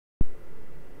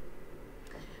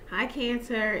Hi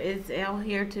Cancer, it's Elle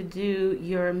here to do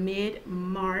your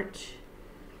mid-March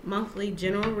monthly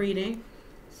general reading.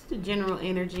 It's the general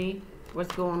energy,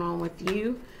 what's going on with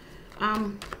you.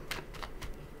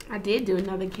 I did do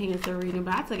another Cancer reading,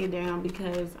 but I took it down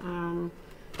because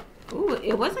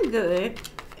it wasn't good,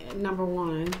 number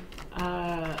one.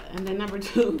 And then number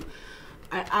two,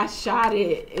 I shot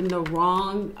it in the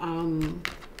wrong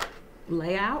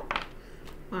layout.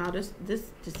 Wow, this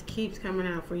just keeps coming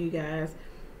out for you guys.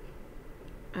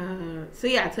 So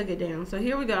yeah, I took it down. So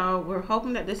here we go. We're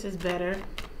hoping that this is better.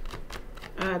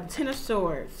 The Ten of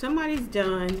Swords. Somebody's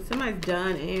done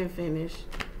and finished.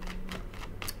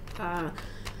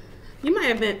 You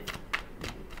might have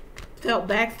felt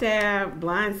backstabbed,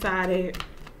 blindsided,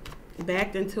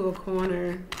 backed into a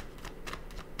corner,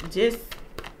 just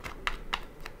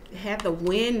had the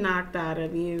wind knocked out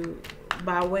of you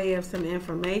by way of some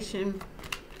information.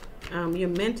 You're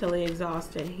mentally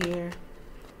exhausted here.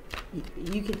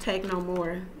 You can take no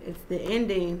more. It's the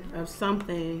ending of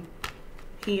something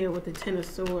here with the Ten of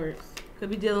Swords. Could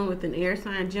be dealing with an air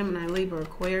sign, Gemini, Libra,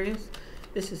 Aquarius.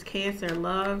 This is Cancer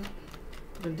love.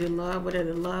 We're going to do love. What are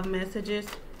the love messages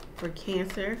for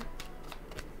Cancer?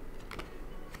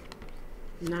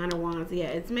 Nine of Wands. Yeah,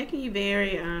 it's making you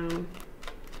very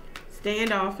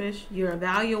standoffish. You're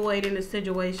evaluating the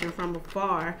situation from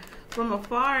afar. From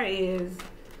afar is,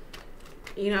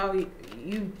 you know,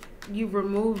 you've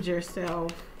removed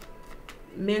yourself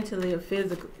mentally or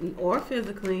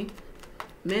physically,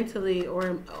 physically,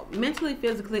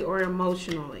 or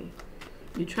emotionally.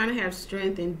 You're trying to have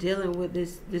strength in dealing with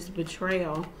this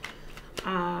betrayal,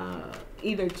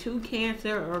 either to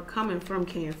Cancer or coming from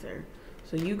Cancer.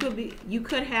 So you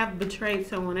could have betrayed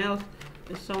someone else,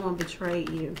 or someone betrayed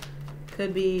you.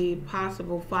 Could be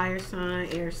possible fire sign,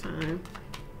 air sign,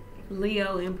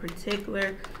 Leo in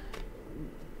particular.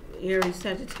 Aries,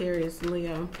 Sagittarius,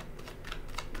 Leo.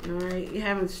 Alright, you're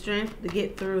having strength to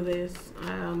get through this.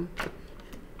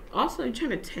 Also, you're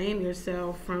trying to tame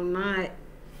yourself from not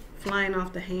flying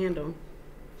off the handle.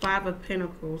 Five of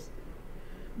Pentacles.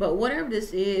 But whatever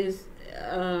this is,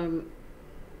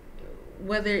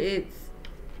 whether it's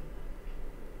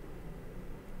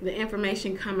the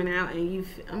information coming out and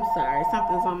I'm sorry,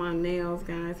 something's on my nails,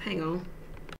 guys. Hang on.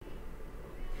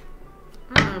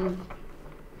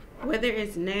 Whether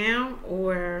it's now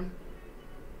or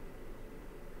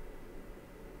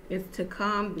it's to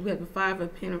come, we have the Five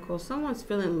of Pentacles. Someone's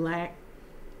feeling lack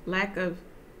of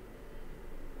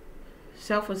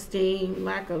self-esteem,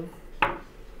 lack of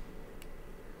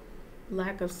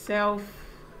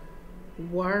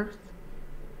self-worth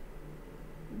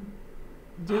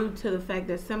due to the fact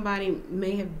that somebody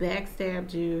may have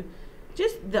backstabbed you.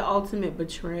 Just the ultimate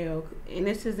betrayal. And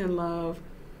this is in love.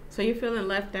 So you're feeling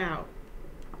left out.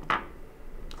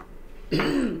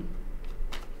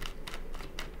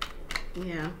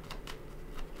 Yeah.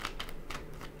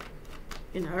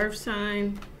 An earth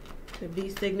sign could be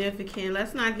significant.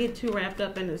 Let's not get too wrapped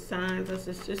up in the signs. Let's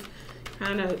just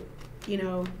kind of, you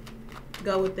know,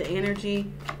 go with the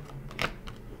energy.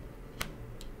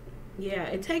 Yeah,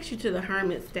 it takes you to the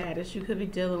hermit status. You could be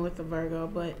dealing with a Virgo,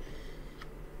 but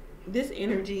this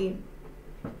energy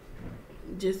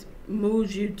just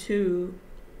moves you to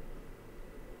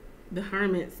the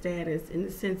hermit status in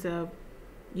the sense of,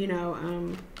 you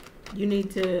know, you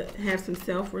need to have some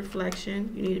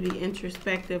self-reflection. You need to be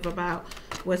introspective about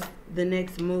what's the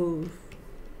next move.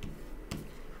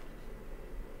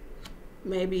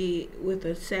 Maybe with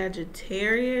a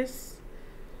Sagittarius,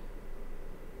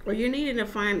 or you're needing to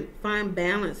find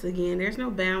balance again. There's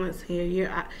no balance here.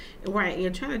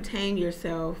 You're trying to tame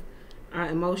yourself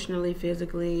emotionally,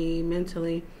 physically,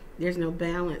 mentally. There's no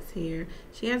balance here.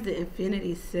 She has the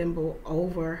infinity symbol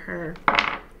over her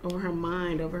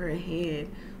mind, over her head,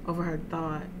 over her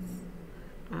thoughts.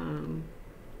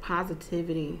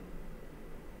 Positivity,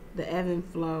 the ebb and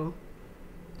flow.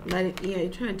 You're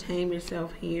trying to tame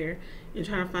yourself here. You're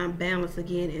trying to find balance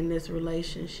again in this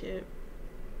relationship.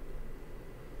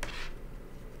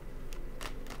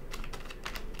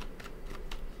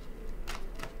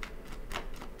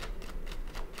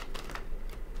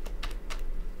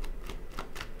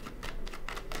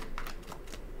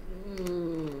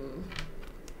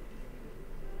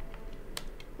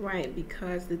 Right,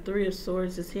 because the Three of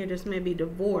Swords is here. This may be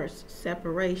divorce,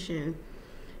 separation,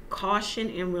 caution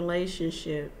in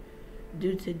relationship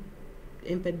due to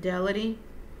infidelity.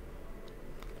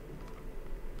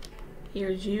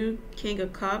 Here's you, King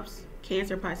of Cups,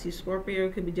 Cancer, Pisces, Scorpio.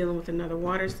 Could be dealing with another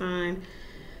water sign.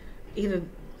 Either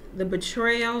the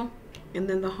betrayal and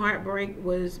then the heartbreak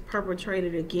was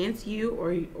perpetrated against you,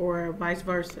 or vice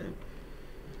versa.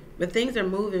 But things are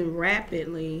moving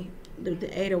rapidly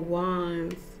the Eight of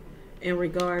Wands in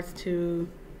regards to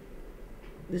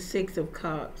the Six of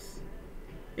Cups,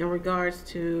 in regards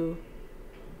to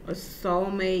a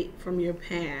soulmate from your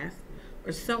past,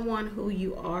 or someone who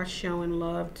you are showing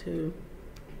love to.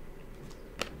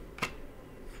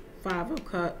 Five of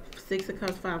Cups, Six of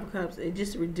Cups, Five of Cups. It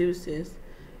just reduces.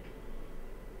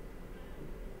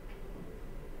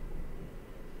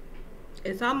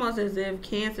 It's almost as if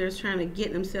Cancer is trying to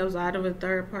get themselves out of a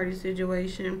third-party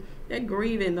situation. They're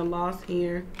grieving the loss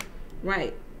here.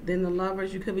 Right. Then the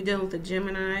Lovers, you could be dealing with a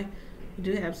Gemini. You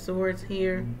do have Swords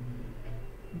here.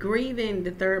 Grieving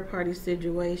the third-party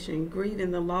situation.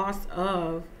 Grieving the loss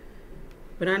of,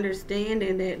 but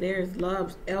understanding that there's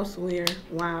love elsewhere.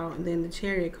 Wow. And then the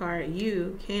Chariot card,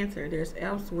 you, Cancer, there's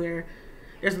elsewhere.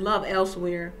 There's love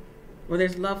elsewhere. Or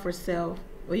there's love for self.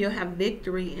 Or you'll have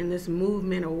victory in this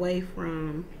movement away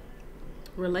from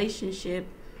relationship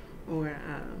or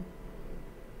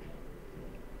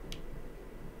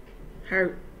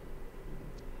hurt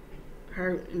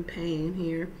and pain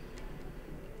here.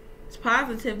 It's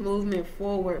positive movement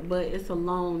forward, but it's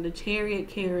alone. The Chariot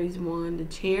carries one. The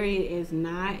Chariot is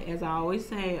not, as I always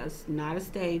say, it's not a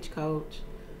stagecoach.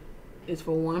 It's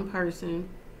for one person.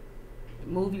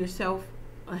 Move yourself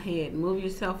ahead. Move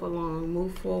yourself along.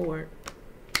 Move forward.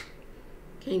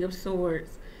 King of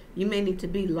Swords. You may need to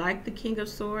be like the King of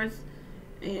Swords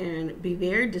and be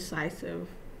very decisive.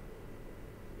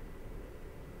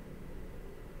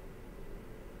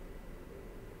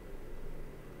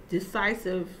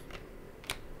 Decisive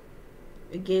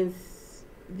against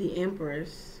the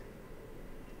Empress.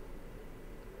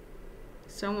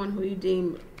 Someone who you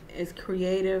deem as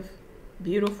creative,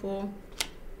 beautiful,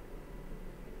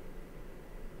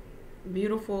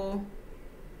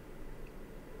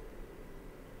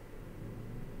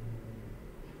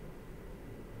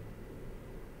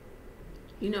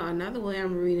 You know, another way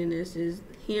I'm reading this is,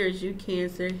 here's you,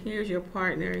 Cancer, here's your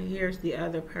partner, here's the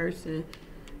other person.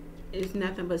 It's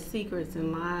nothing but secrets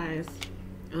and lies.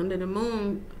 Under the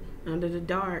moon, under the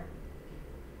dark.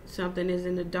 Something is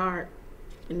in the dark.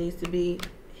 It needs to be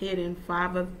hidden.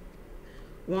 Five of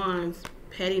Wands,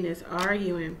 pettiness,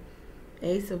 arguing.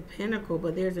 Ace of Pentacles,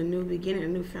 but there's a new beginning, a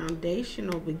new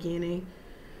foundational beginning.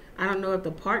 I don't know if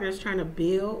the partner's trying to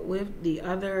build with the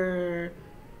other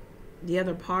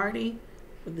party.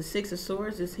 But the Six of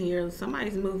Swords is here.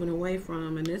 Somebody's moving away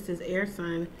from, and this is air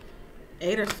sign,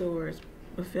 Eight of Swords,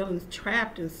 but feeling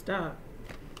trapped and stuck.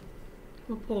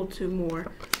 We'll pull two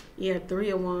more. Yeah, Three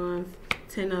of Wands,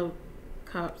 Ten of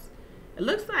Cups. It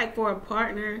looks like for a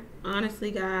partner,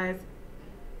 honestly, guys,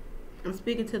 I'm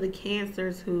speaking to the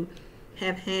Cancers who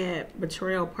have had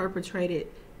betrayal perpetrated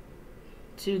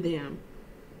to them.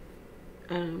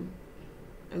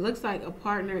 It looks like a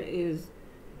partner is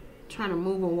trying to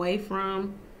move away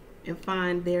from and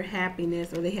find their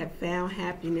happiness, or they have found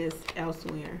happiness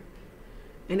elsewhere,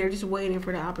 and they're just waiting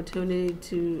for the opportunity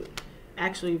to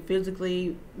actually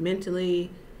physically, mentally,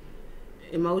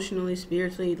 emotionally,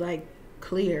 spiritually, like,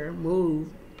 clear, move.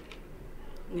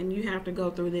 And you have to go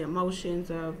through the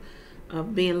emotions of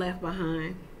being left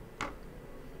behind.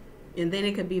 And then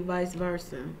it could be vice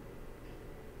versa.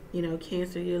 You know,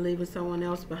 Cancer, you're leaving someone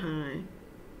else behind.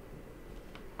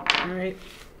 All right.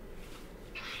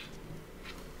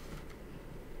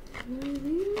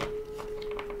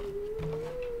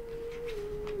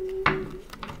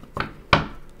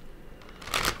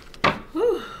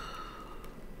 Whew.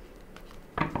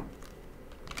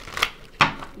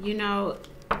 You know,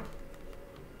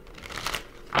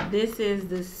 this is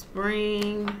the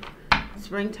spring.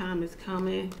 Springtime is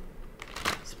coming.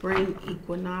 Spring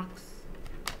equinox.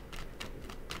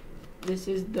 This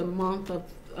is the month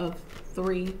of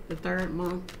three, the third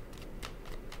month.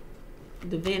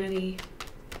 Divinity.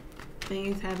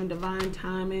 Things having divine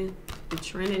timing, the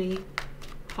Trinity,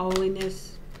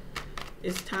 holiness.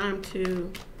 It's time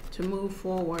to move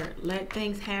forward. Let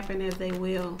things happen as they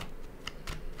will.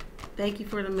 Thank you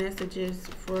for the messages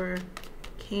for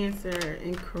Cancer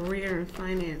and career and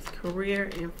finance. Career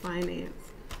and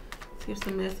finance. Let's give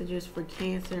some messages for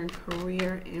Cancer and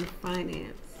career and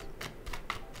finance.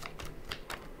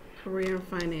 Career and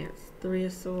finance. Three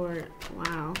of Swords.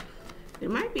 Wow. There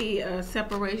might be a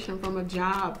separation from a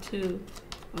job too,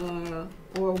 or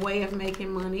a way of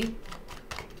making money.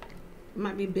 It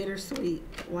might be bittersweet.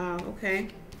 Wow, okay.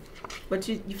 But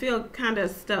you feel kind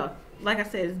of stuck. Like I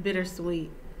said, it's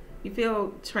bittersweet. You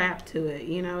feel trapped to it.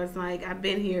 You know, it's like, I've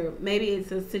been here. Maybe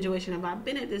it's a situation of, I've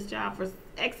been at this job for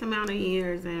X amount of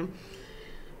years, and,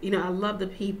 you know, I love the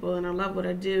people and I love what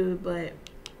I do, but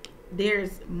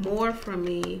there's more for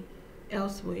me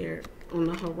elsewhere on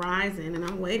the horizon, and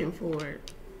I'm waiting for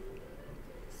it.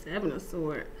 Seven of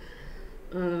Swords.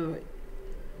 You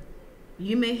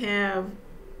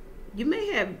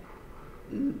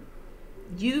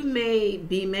may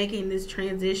be making this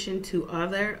transition to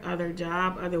other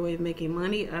job, other way of making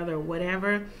money, other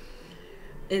whatever,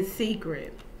 in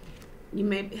secret. You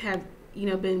may have,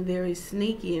 been very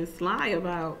sneaky and sly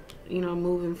about,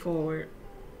 moving forward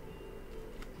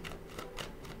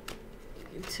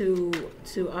to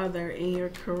other in your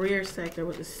career sector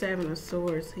with the 7 of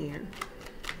Swords here.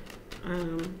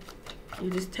 You're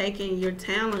just taking your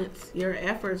talents, your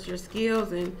efforts, your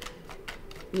skills, and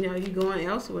you're going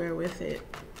elsewhere with it.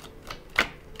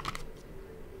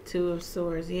 2 of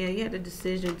Swords. Yeah, you had a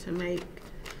decision to make.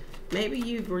 Maybe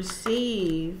you've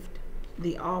received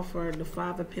the offer, the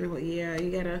 5 of Pentacles. Yeah,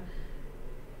 you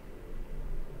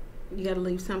gotta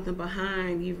leave something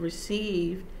behind. You've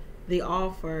received the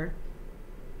offer.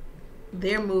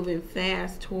 They're moving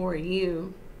fast toward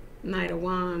you. Knight of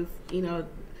Wands.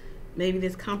 Maybe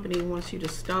this company wants you to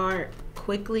start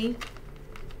quickly.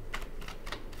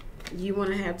 You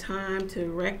want to have time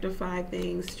to rectify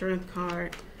things. Strength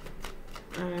card.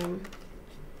 You're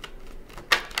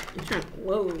trying.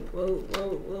 Whoa.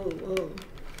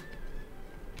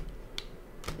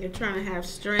 You're trying to have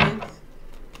strength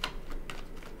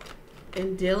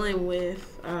in dealing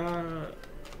with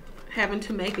having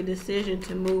to make a decision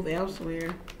to move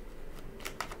elsewhere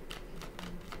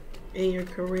in your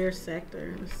career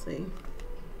sector. Let's see.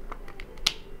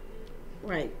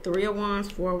 Right, 3 of Wands,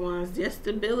 4 of Wands. Just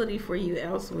stability for you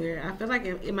elsewhere. I feel like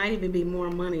it might even be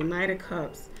more money. Knight of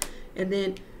Cups. And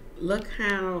then look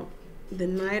how the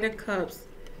Knight of Cups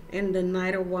and the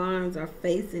Knight of Wands are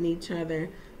facing each other.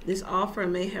 This offer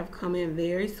may have come in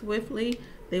very swiftly.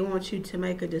 They want you to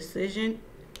make a decision,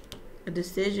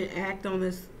 act on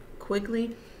this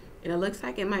quickly. And it looks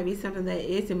like it might be something that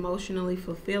is emotionally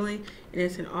fulfilling. And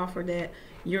it's an offer that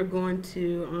you're going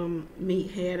to meet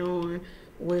head on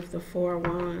with the 4 of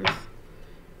Wands.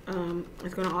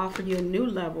 It's going to offer you a new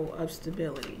level of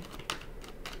stability.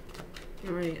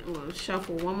 All right, I'm going to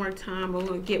shuffle one more time. We're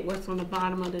going to get what's on the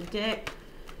bottom of the deck.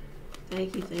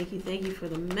 Thank you for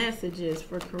the messages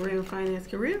for career and finance.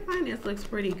 Career and finance looks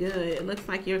pretty good. It looks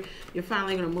like you're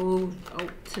finally going to move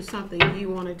to something you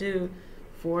want to do.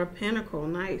 4 of Pentacles,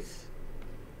 nice.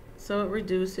 So it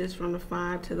reduces from the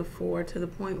 5 to the 4 to the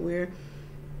point where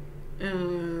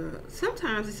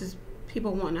sometimes this is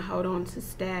people wanting to hold on to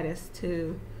status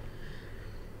too.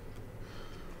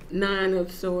 9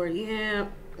 of Swords, yeah.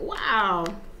 Wow,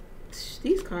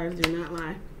 these cards do not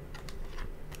lie.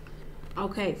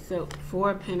 Okay, so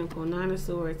 4 of Pentacles, 9 of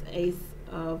Swords, Ace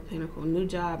of Pentacles. New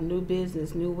job, new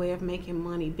business, new way of making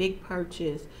money, big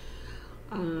purchase.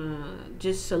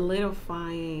 Just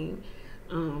solidifying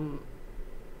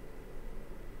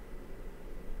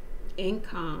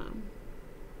income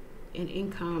and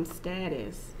income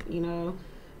status,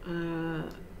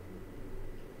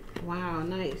 wow,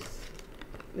 nice.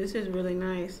 This is really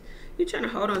nice. You're trying to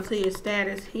hold on to your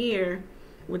status here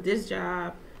with this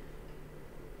job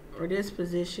or this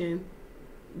position,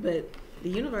 but the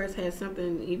universe has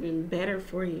something even better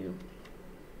for you.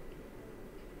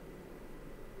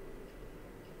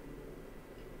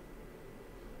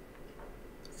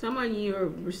 Some of you are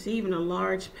receiving a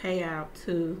large payout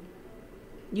too.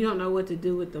 You don't know what to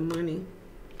do with the money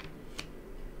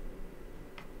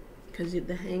because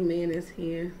the Hangman is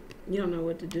here. You don't know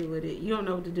what to do with it. You don't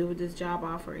know what to do with this job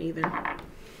offer either.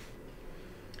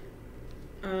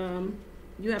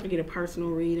 You have to get a personal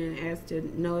reading as to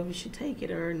know if you should take it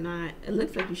or not. It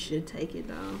looks like you should take it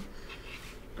though.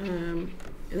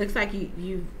 It looks like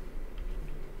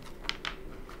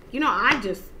I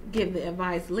just give the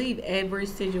advice, leave every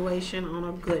situation on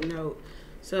a good note.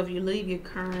 So if you leave your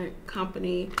current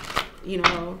company,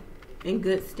 in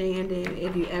good standing,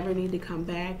 if you ever need to come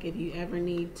back, if you ever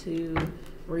need to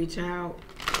reach out,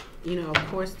 of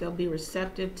course they'll be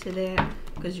receptive to that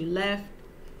because you left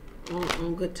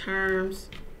on good terms,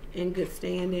 in good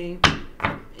standing.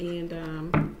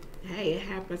 And hey, it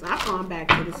happens. I've gone back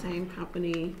to the same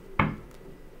company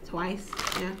twice.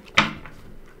 Yeah.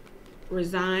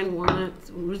 Resigned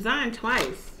once, resigned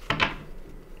twice.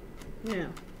 Yeah.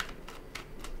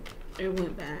 It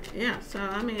went back. Yeah. So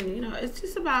I mean, it's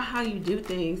just about how you do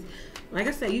things. Like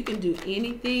I said, you can do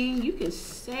anything, you can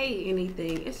say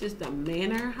anything. It's just the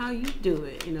manner how you do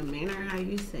it and the manner how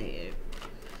you say it.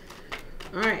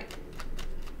 All right.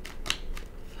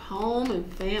 Home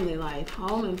and family life.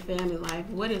 Home and family life.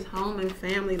 What is home and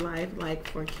family life like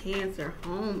for Cancer?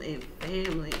 Home and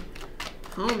family.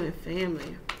 Home and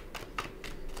family.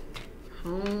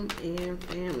 Home and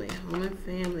family. Home and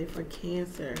family for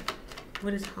Cancer.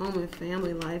 What is home and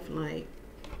family life like?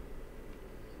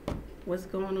 What's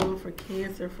going on for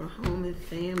Cancer, for home and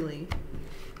family?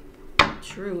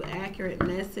 True, accurate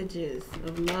messages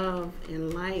of love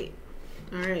and light.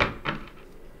 All right.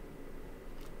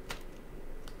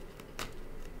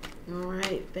 All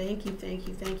right. Thank you, thank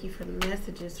you, thank you for the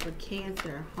messages for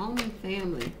Cancer, home and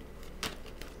family.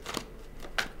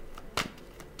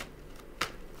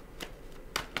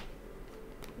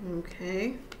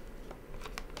 Okay.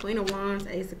 Queen of Wands,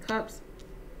 Ace of Cups,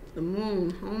 the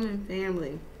Moon, home and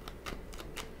family.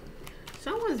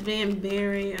 Someone's being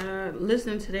very,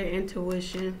 listening to their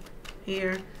intuition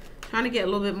here. Trying to get a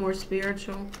little bit more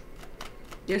spiritual.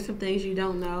 There's some things you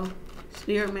don't know.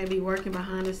 Spirit may be working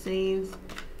behind the scenes.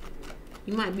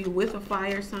 You might be with a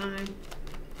fire sign.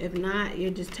 If not,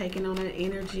 you're just taking on an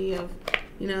energy of,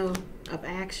 you know, of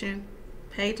action.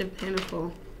 Page of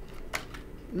Pentacles.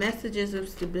 Messages of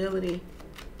stability.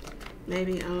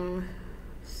 Maybe, let's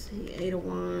see, Eight of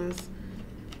Wands,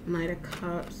 Knight of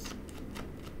Cups,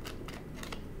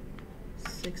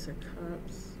 Six of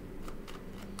Cups.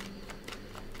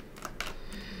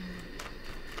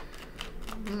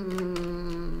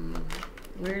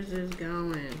 Where's this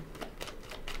going?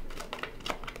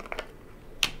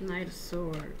 Knight of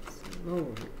Swords,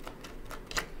 Lord.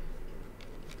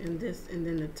 And this, and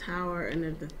then the Tower, and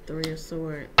then the Three of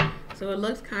Swords. So it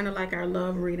looks kind of like our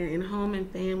love reading in home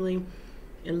and family.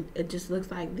 It just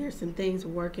looks like there's some things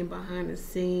working behind the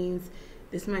scenes.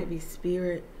 This might be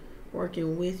spirit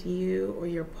working with you or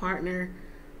your partner.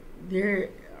 There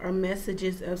are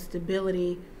messages of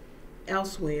stability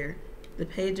elsewhere. The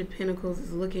Page of Pentacles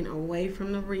is looking away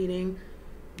from the reading.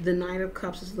 The Knight of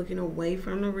Cups is looking away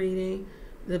from the reading.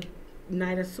 The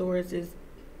Knight of Swords is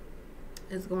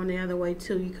going the other way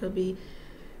too. You could be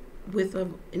with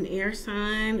an air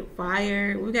sign,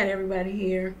 fire. We got everybody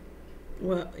here.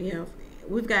 Well, yeah,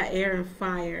 we've got air and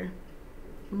fire,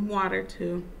 water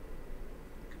too.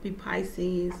 Could be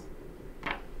Pisces.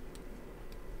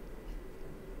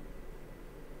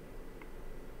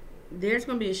 There's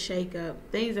going to be a shakeup.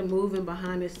 Things are moving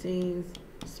behind the scenes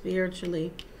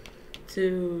spiritually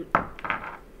to,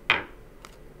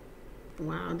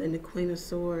 wow, then the Queen of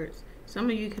Swords. Some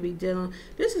of you could be dealing,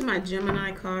 this is my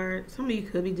Gemini card. Some of you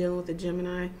could be dealing with a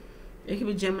Gemini. It could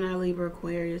be Gemini, Libra,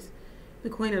 Aquarius. The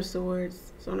Queen of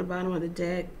Swords is on the bottom of the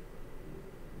deck.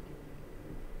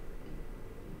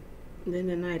 And then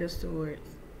the Knight of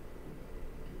Swords.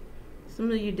 Some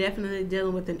of you definitely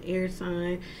dealing with an air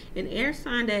sign. An air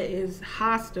sign that is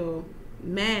hostile,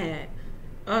 mad,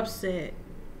 upset,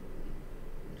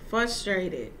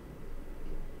 frustrated.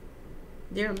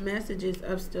 There are messages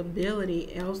of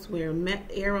stability elsewhere,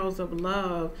 arrows of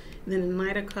love, and then the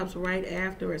Knight of Cups right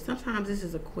after it. Sometimes this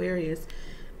is Aquarius.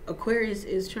 Aquarius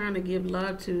is trying to give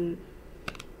love to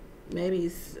maybe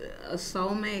a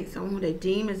soulmate, someone who they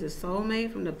deem as a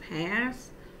soulmate from the past.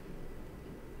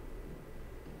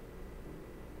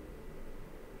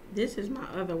 This is my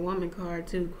other woman card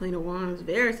too, Queen of Wands.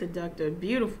 Very seductive,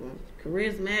 beautiful,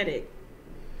 charismatic.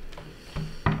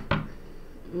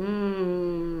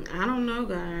 I don't know,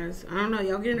 guys. I don't know.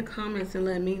 Y'all get in the comments and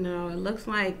let me know. It looks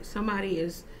like somebody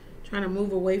is trying to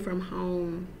move away from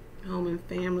home and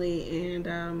family,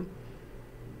 and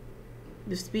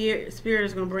the spirit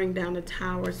is going to bring down the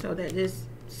Tower so that this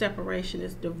separation,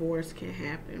 this divorce can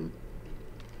happen.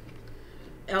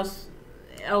 Else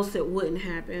it wouldn't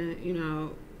happen, you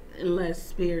know, unless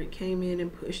spirit came in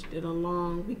and pushed it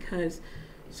along, because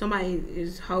somebody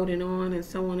is holding on and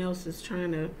someone else is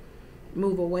trying to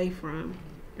move away from.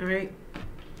 All right,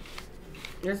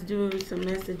 let's do some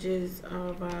messages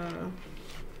of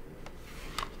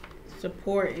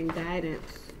support and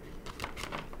guidance.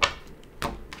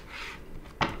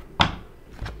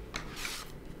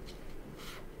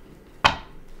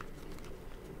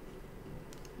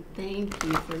 Thank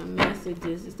you for the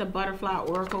messages. It's the Butterfly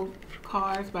Oracle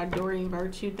cards by Doreen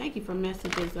Virtue. Thank you for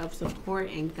messages of support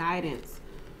and guidance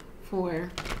for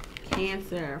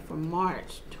Cancer for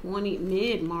mid-March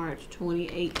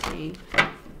 2018,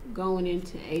 going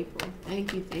into April.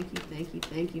 Thank you, thank you, thank you,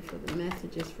 thank you for the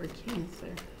messages for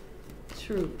Cancer.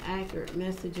 True, accurate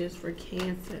messages for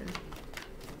Cancer.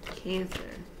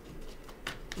 Cancer.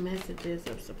 Messages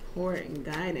of support and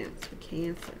guidance for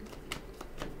Cancer.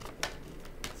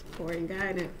 Support and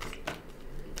guidance.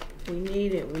 We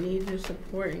need it. We need your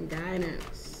support and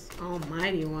guidance.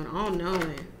 Almighty One,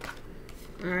 all-knowing.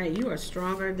 All right, you are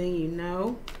stronger than you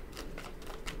know.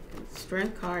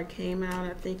 Strength card came out,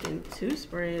 I think, in 2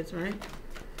 spreads, right?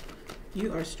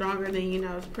 You are stronger than you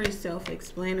know. It's pretty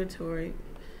self-explanatory.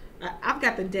 I've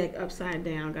got the deck upside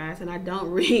down, guys, and I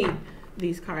don't read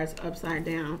these cards upside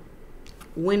down.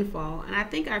 Windfall. And I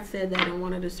think I said that in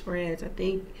one of the spreads. I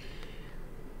think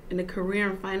in the career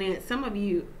and finance, some of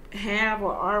you have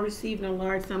or are receiving a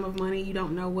large sum of money you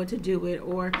don't know what to do with,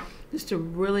 or just a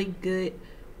really good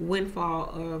windfall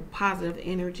of positive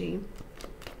energy.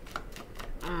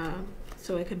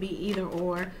 So it could be either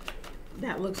or.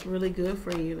 That looks really good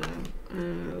for you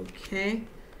though. Okay,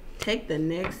 take the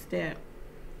next step.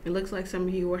 It looks like some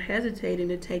of you were hesitating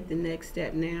to take the next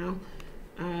step now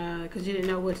because you didn't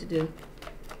know what to do.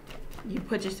 You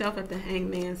put yourself at the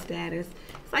hangman status.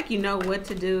 It's like you know what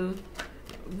to do,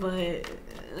 but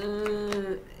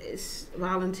it's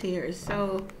volunteer. It's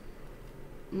so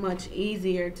much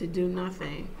easier to do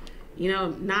nothing. You know,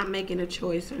 not making a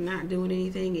choice or not doing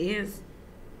anything is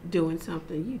doing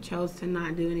something. You chose to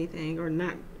not do anything or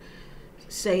not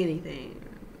say anything,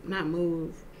 not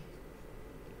move.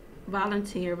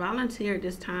 Volunteer at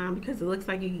this time because it looks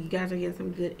like you guys are getting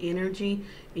some good energy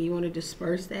and you want to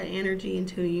disperse that energy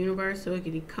into the universe so it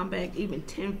can come back even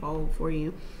tenfold for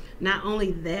you. Not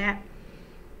only that,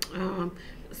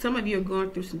 some of you are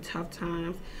going through some tough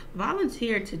times.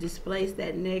 Volunteer to displace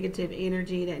that negative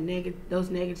energy, those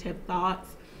negative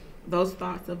thoughts, those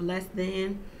thoughts of less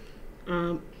than.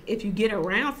 If you get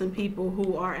around some people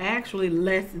who are actually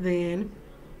less than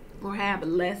or have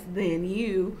less than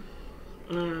you,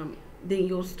 then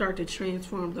you'll start to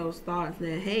transform those thoughts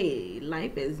that, hey,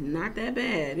 life is not that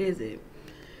bad, is it?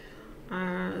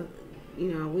 You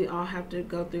know, we all have to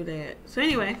go through that. So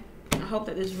anyway, I hope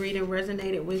that this reading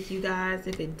resonated with you guys.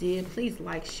 If it did, please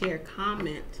like, share,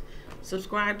 comment,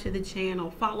 subscribe to the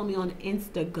channel, follow me on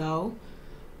Instago.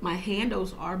 My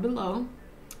handles are below.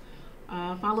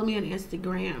 Follow me on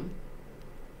Instagram.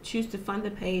 Choose to fund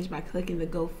the page by clicking the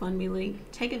GoFund ME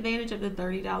link. Take advantage of the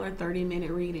 $30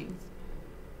 30-minute readings.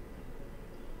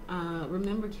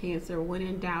 Remember, Cancer, when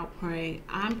in doubt, pray.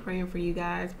 I'm praying for you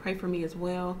guys. Pray for me as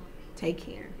well. Take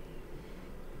care.